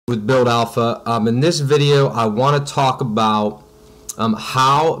With Build Alpha. In this video I want to talk about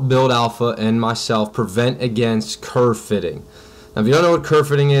how Build Alpha and myself prevent against curve fitting. Now if you don't know what curve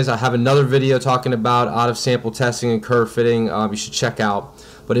fitting is, I have another video talking about out of sample testing and curve fitting you should check out.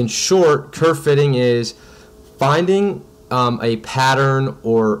 But in short, curve fitting is finding a pattern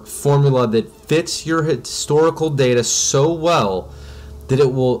or formula that fits your historical data so well that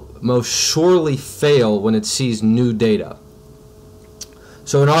it will most surely fail when it sees new data.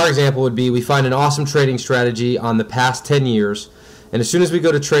 So in our example would be we find an awesome trading strategy on the past 10 years, and as soon as we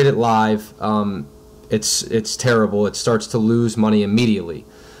go to trade it live, it's terrible. It starts to lose money immediately.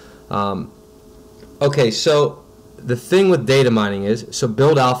 Okay, so the thing with data mining is, so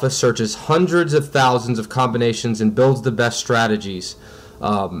Build Alpha searches hundreds of thousands of combinations and builds the best strategies.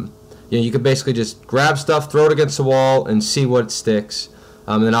 You can basically just grab stuff, throw it against the wall, and see what sticks,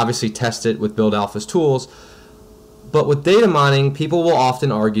 and then obviously test it with Build Alpha's tools. But with data mining, people will often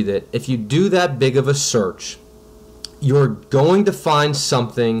argue that if you do that big of a search, you're going to find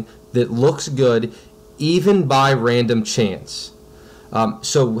something that looks good even by random chance.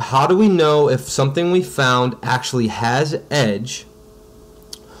 So how do we know if something we found actually has edge,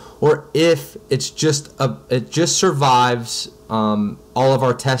 or if it's just it just survives all of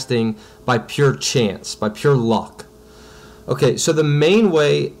our testing by pure chance, by pure luck? Okay, so the main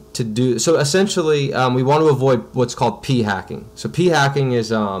way to do so, essentially we want to avoid what's called p-hacking. So p-hacking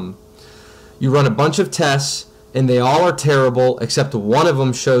is you run a bunch of tests and they all are terrible except one of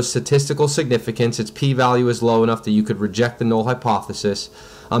them shows statistical significance. Its p-value is low enough that you could reject the null hypothesis,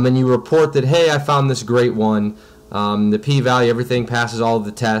 and you report that, hey, I found this great one, the p-value, everything passes all of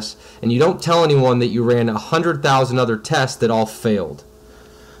the tests, and you don't tell anyone that you ran 100,000 other tests that all failed.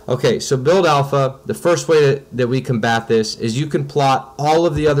 Okay, so Build Alpha, the first way that we combat this is you can plot all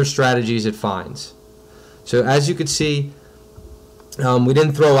of the other strategies it finds. So as you can see, we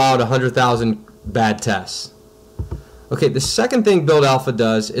didn't throw out 100,000 bad tests. Okay, the second thing Build Alpha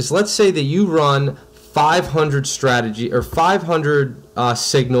does is, let's say that you run 500 strategy or 500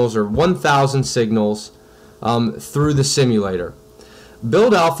 signals or 1,000 signals through the simulator.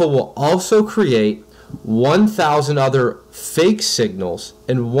 Build Alpha will also create 1,000 other fake signals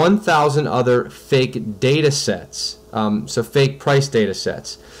and 1,000 other fake data sets, so fake price data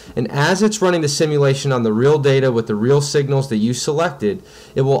sets. And as it's running the simulation on the real data with the real signals that you selected,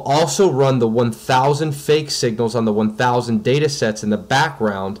 it will also run the 1,000 fake signals on the 1,000 data sets in the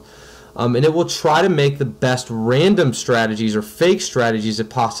background, and it will try to make the best random strategies or fake strategies it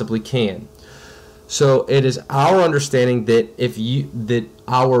possibly can. So it is our understanding that that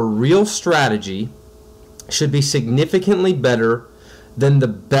our real strategy should be significantly better than the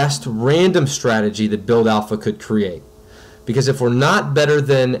best random strategy that Build Alpha could create. Because if we're not better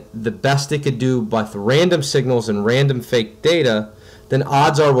than the best it could do with random signals and random fake data, then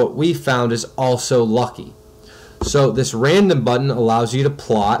odds are what we found is also lucky. So this random button allows you to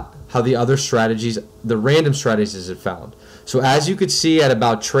plot how the other strategies, the random strategies it found. So as you could see at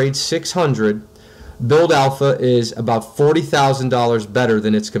about trade 600, Build Alpha is about $40,000 better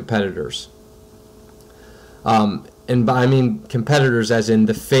than its competitors. And I mean competitors as in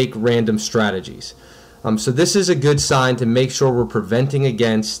the fake random strategies. So this is a good sign to make sure we're preventing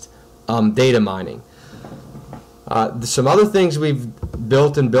against data mining. Some other things we've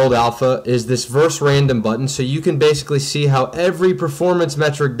built in Build Alpha is this verse random button, so you can basically see how every performance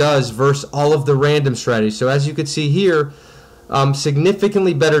metric does versus all of the random strategies. So as you can see here,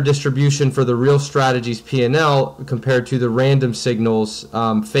 significantly better distribution for the real strategies P&L compared to the random signals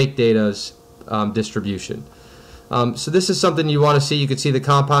fake data's distribution. So this is something you want to see. You can see the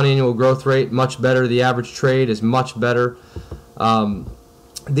compound annual growth rate much better. The average trade is much better.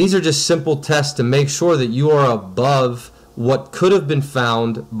 These are just simple tests to make sure that you are above what could have been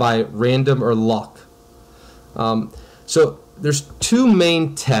found by random or luck. So there's two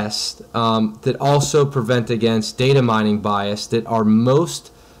main tests that also prevent against data mining bias that are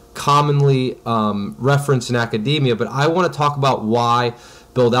most commonly referenced in academia, but I want to talk about why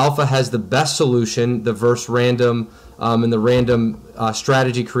Build Alpha has the best solution, the verse random and the random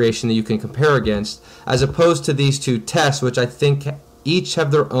strategy creation that you can compare against, as opposed to these two tests, which I think each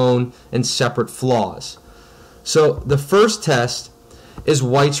have their own and separate flaws. So the first test is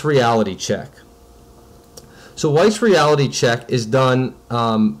White's reality check. So White's reality check is done,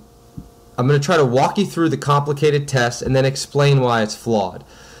 I'm going to try to walk you through the complicated test and then explain why it's flawed.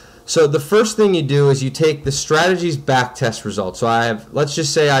 So the first thing you do is you take the strategy's back test results. So I have, let's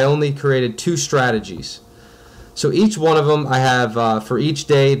just say I only created 2 strategies. So each one of them I have for each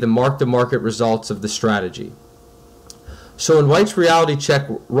day the mark-to-market results of the strategy. So in White's reality check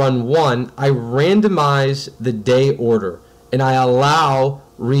run 1, I randomize the day order and I allow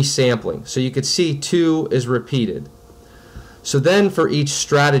resampling. So you could see 2 is repeated. So then for each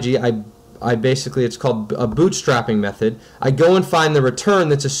strategy, I basically, it's called a bootstrapping method. I go and find the return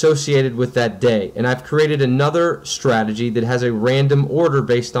that's associated with that day. And I've created another strategy that has a random order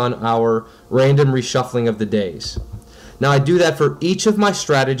based on our random reshuffling of the days. Now I do that for each of my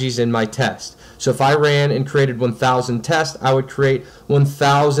strategies in my test. So if I ran and created 1,000 tests, I would create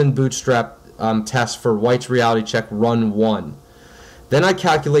 1,000 bootstrap tests for White's reality check run 1. Then I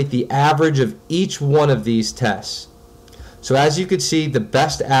calculate the average of each one of these tests. So as you can see, the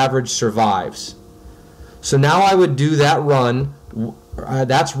best average survives. So now I would do that run,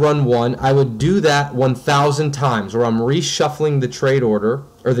 that's run 1. I would do that 1,000 times, where I'm reshuffling the trade order,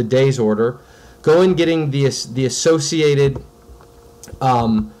 or the day's order, going getting the associated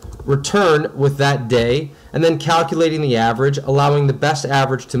return with that day, and then calculating the average, allowing the best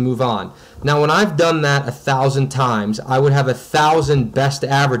average to move on. Now when I've done that 1,000 times, I would have 1,000 best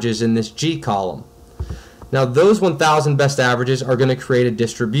averages in this G column. Now those 1,000 best averages are going to create a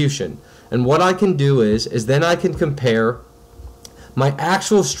distribution. And what I can do is then I can compare my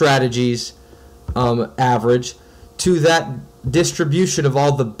actual strategy's average to that distribution of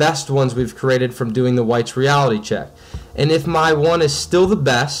all the best ones we've created from doing the White's reality check. And if my one is still the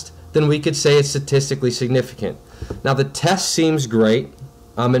best, then we could say it's statistically significant. Now the test seems great.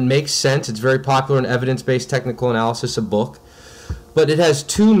 It makes sense. It's very popular in evidence-based technical analysis, a book. But it has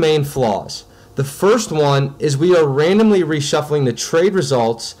 2 main flaws. The first one is we are randomly reshuffling the trade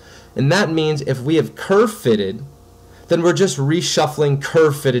results, and that means if we have curve fitted, then we're just reshuffling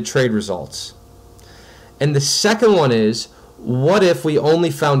curve fitted trade results. And the second one is, what if we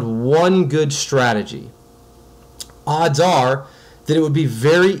only found one good strategy? Odds are that it would be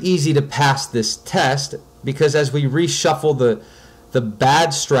very easy to pass this test, because as we reshuffle the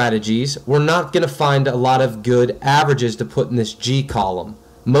bad strategies, we're not going to find a lot of good averages to put in this G column.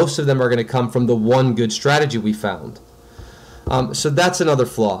 Most of them are going to come from the one good strategy we found. So that's another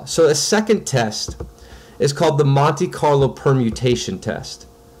flaw. So a second test is called the Monte Carlo permutation test.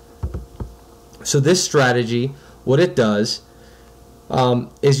 So this strategy, what it does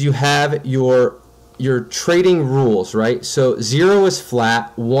is you have your trading rules, right? So 0 is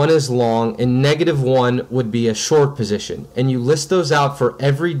flat, 1 is long, and -1 would be a short position. And you list those out for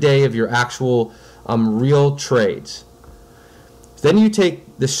every day of your actual real trades. Then you take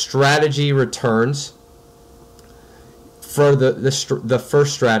the strategy returns for the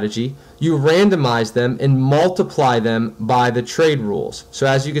first strategy, you randomize them and multiply them by the trade rules. So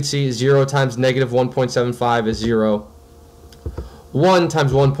as you can see, 0 times -1.75 is 0. 1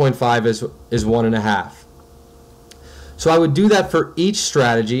 times 1.5 is 1.5. So I would do that for each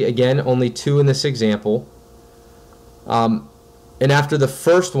strategy. Again, only 2 in this example. And after the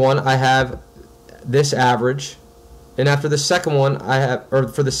first one, I have this average. And after the second one,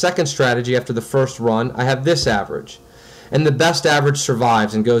 for the second strategy, after the first run, I have this average. And the best average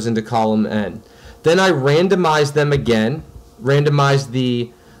survives and goes into column N. Then I randomize them again, randomize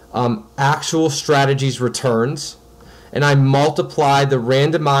the actual strategy's returns, and I multiply the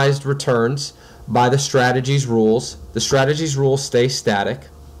randomized returns by the strategy's rules. The strategy's rules stay static.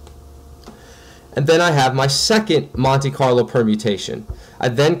 And then I have my second Monte Carlo permutation. I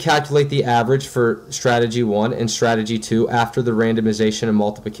then calculate the average for strategy 1 and strategy 2 after the randomization and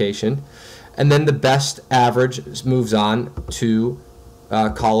multiplication. And then the best average moves on to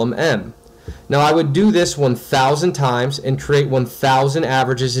column M. Now I would do this 1,000 times and create 1,000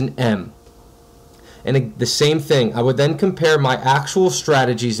 averages in M. And the same thing, I would then compare my actual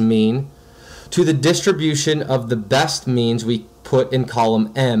strategy's mean to the distribution of the best means we put in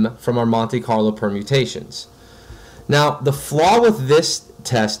column M from our Monte Carlo permutations. Now the flaw with this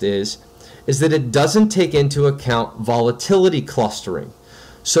test is that it doesn't take into account volatility clustering.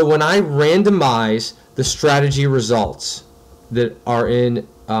 So when I randomize the strategy results that are in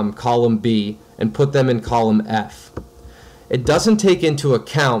column B and put them in column F, it doesn't take into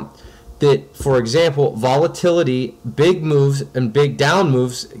account that, for example, volatility, big moves and big down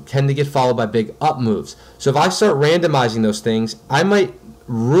moves tend to get followed by big up moves. So if I start randomizing those things, I might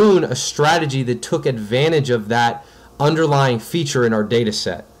ruin a strategy that took advantage of that underlying feature in our data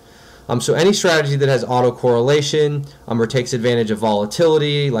set. So any strategy that has autocorrelation or takes advantage of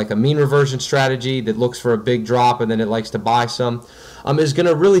volatility, like a mean reversion strategy that looks for a big drop and then it likes to buy some, is going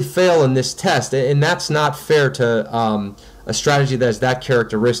to really fail in this test. And that's not fair to a strategy that has that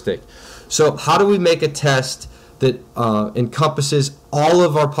characteristic. So how do we make a test that encompasses all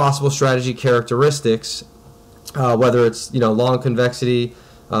of our possible strategy characteristics, whether it's long convexity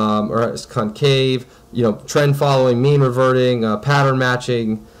or it's concave, trend following, mean reverting, pattern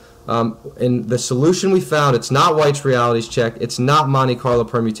matching, And the solution we found, it's not White's realities check, it's not Monte Carlo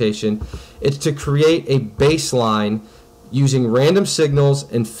permutation, it's to create a baseline using random signals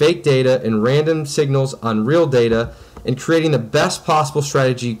and fake data and random signals on real data, and creating the best possible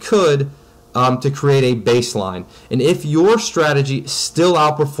strategy you could to create a baseline. And if your strategy still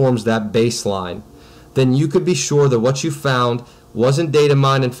outperforms that baseline, then you could be sure that what you found wasn't data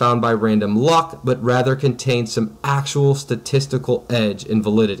mined and found by random luck, but rather contained some actual statistical edge and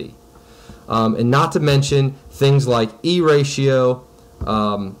validity. And not to mention things like E-ratio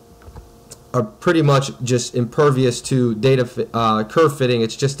are pretty much just impervious to data curve fitting.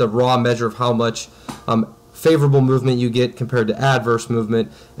 It's just a raw measure of how much favorable movement you get compared to adverse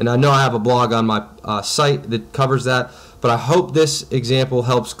movement. And I know I have a blog on my site that covers that, but I hope this example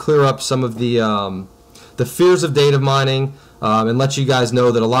helps clear up some of the fears of data mining, and let you guys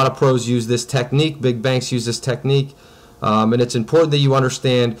know that a lot of pros use this technique, big banks use this technique, and it's important that you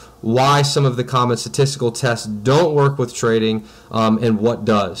understand why some of the common statistical tests don't work with trading, and what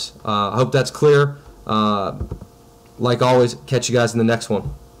does. I hope that's clear. Like always, catch you guys in the next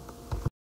one.